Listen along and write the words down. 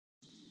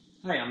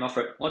Hi, I'm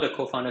Alfred, one of the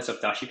co-founders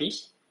of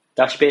Dashibase.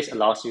 Dashibase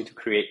allows you to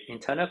create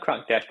internal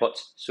CRUD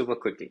dashboards super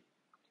quickly.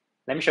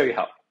 Let me show you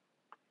how.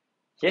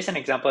 Here's an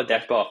example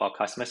dashboard of our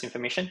customers'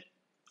 information.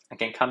 I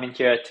can come in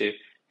here to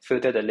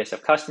filter the list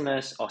of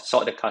customers or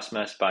sort the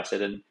customers by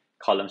certain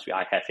columns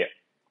I have here.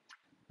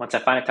 Once I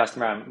find a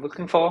customer I'm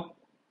looking for,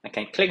 I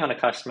can click on the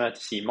customer to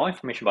see more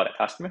information about the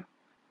customer.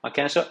 I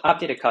can also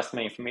update the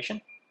customer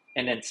information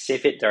and then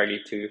save it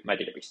directly to my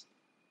database.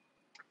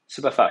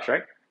 Super fast,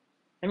 right?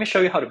 Let me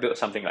show you how to build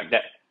something like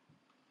that.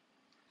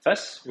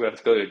 First, we have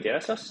to go to data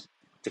source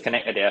to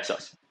connect a data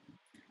source.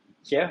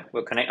 Here,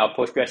 we'll connect our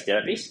Postgres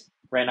database.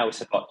 Right now, we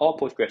support all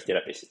Postgres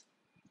databases.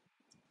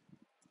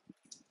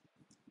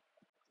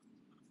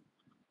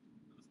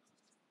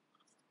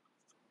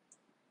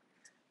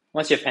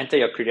 Once you've entered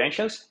your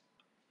credentials,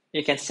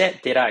 you can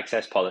set data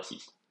access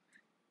policies.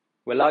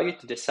 We'll allow you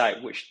to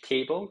decide which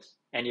tables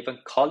and even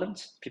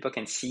columns people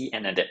can see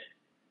and edit.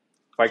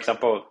 For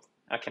example,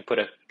 I can put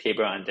a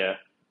table under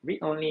read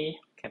only,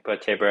 can put a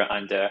table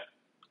under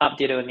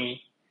update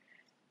only.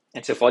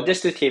 And so for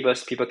these two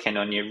tables, people can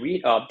only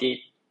read or update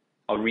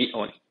or read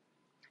only.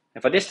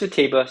 And for these two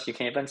tables, you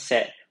can even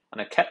set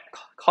on a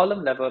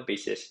column level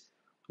basis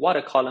what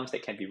are columns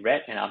that can be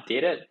read and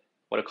updated,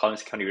 what are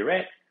columns that can be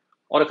read,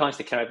 or the columns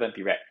that cannot even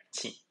be read and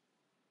seen.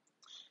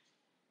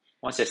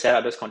 Once you set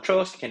up those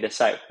controls, you can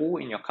decide who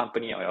in your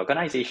company or your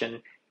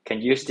organization can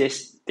use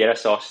this data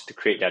source to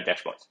create their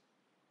dashboards.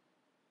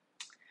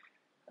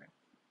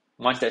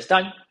 Once that's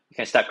done, you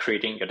can start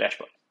creating your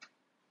dashboard.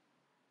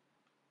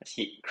 Let's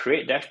hit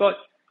create dashboard.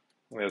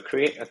 We'll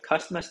create a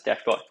customer's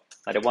dashboard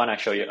like the one I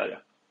showed you earlier.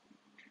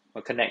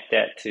 We'll connect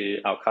that to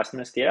our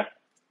customer's data.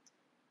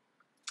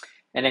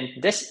 And then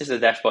this is the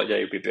dashboard that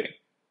you'll be building.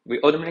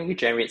 We automatically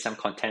generate some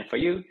content for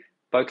you,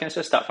 but you can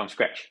also start from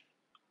scratch.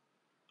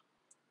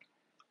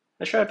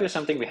 Let's try to build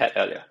something we had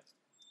earlier.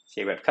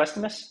 Say we have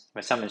customers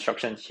with some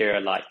instructions here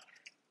like,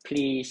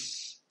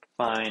 please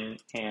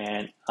find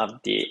and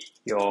update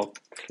your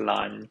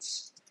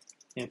client's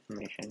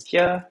information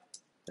here.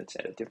 Let's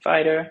add a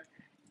divider.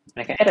 And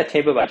I can add a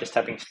table by just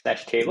typing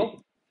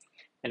 /table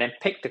and then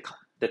pick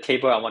the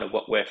table I want to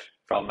work with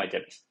from my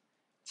database.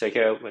 So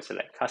here we'll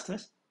select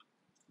customers.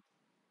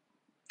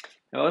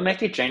 It will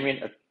automatically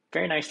generate a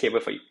very nice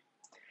table for you.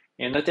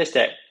 You'll notice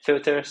that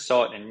filter,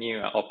 sort, and new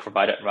are all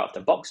provided right out of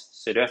the box,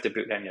 so you don't have to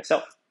build them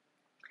yourself.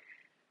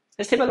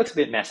 This table looks a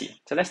bit messy,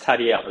 so let's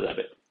tidy it up a little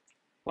bit.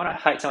 We want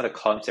to hide some of the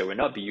columns that we'll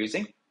not be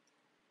using.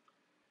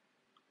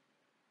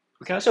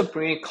 We can also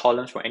bring in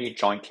columns for any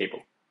joint table.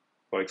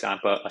 For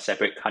example, a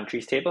separate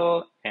countries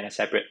table and a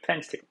separate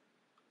plans table.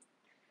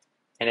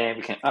 And then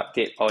we can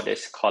update all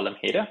this column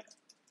header.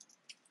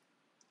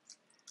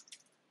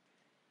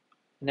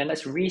 And then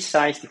let's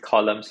resize the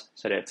columns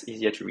so that it's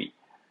easier to read.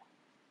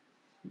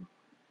 You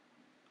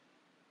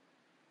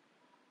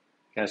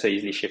can also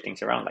easily shift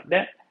things around like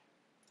that.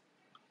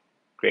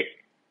 Great.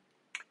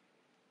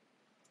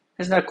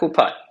 Here's another cool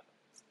part.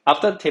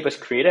 After the table is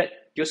created,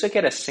 you also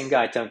get a single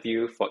item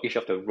view for each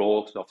of the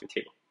rows of the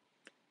table.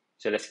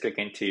 So let's click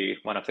into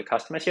one of the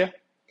customers here.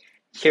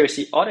 Here you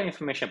see all the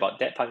information about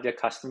that particular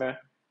customer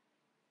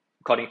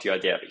according to your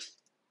database.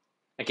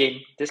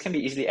 Again, this can be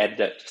easily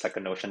edited just like a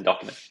Notion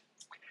document.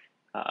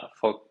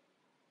 For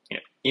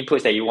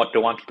inputs that you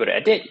don't want people to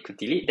edit, you could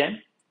delete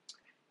them.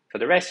 For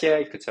the rest here,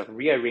 you could sort of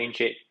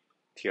rearrange it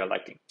to your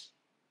liking.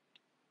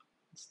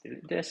 Let's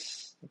delete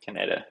this. You can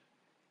add a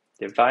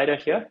divider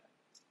here.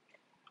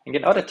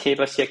 Again, all the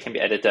tables here can be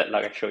edited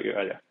like I showed you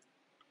earlier.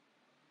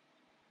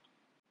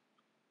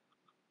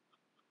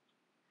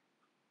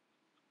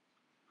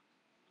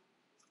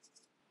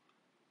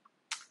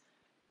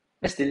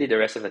 Let's delete the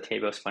rest of the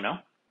tables for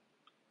now.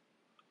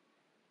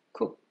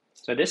 Cool.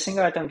 So this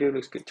single item view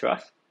looks good to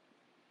us.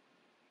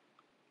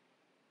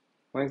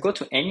 When we go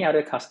to any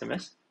other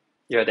customers,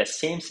 you have that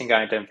same single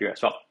item view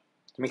as well.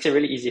 It makes it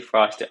really easy for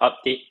us to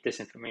update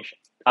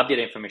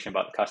the information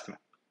about the customer.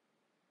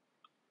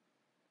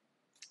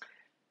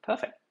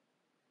 Perfect.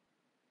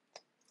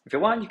 If you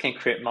want, you can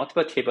create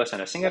multiple tables on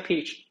a single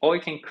page, or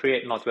you can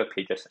create multiple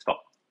pages as well.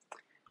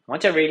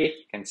 Once you're ready,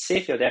 you can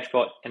save your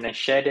dashboard and then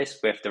share this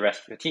with the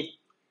rest of your team.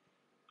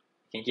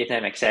 You can give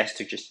them access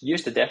to just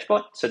use the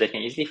dashboard so they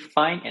can easily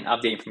find and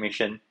update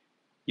information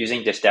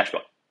using this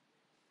dashboard.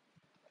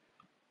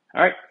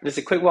 All right, this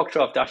is a quick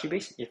walkthrough of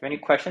Dashibase. If you have any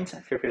questions,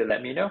 feel free to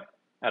let me know.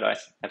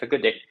 Otherwise, have a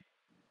good day.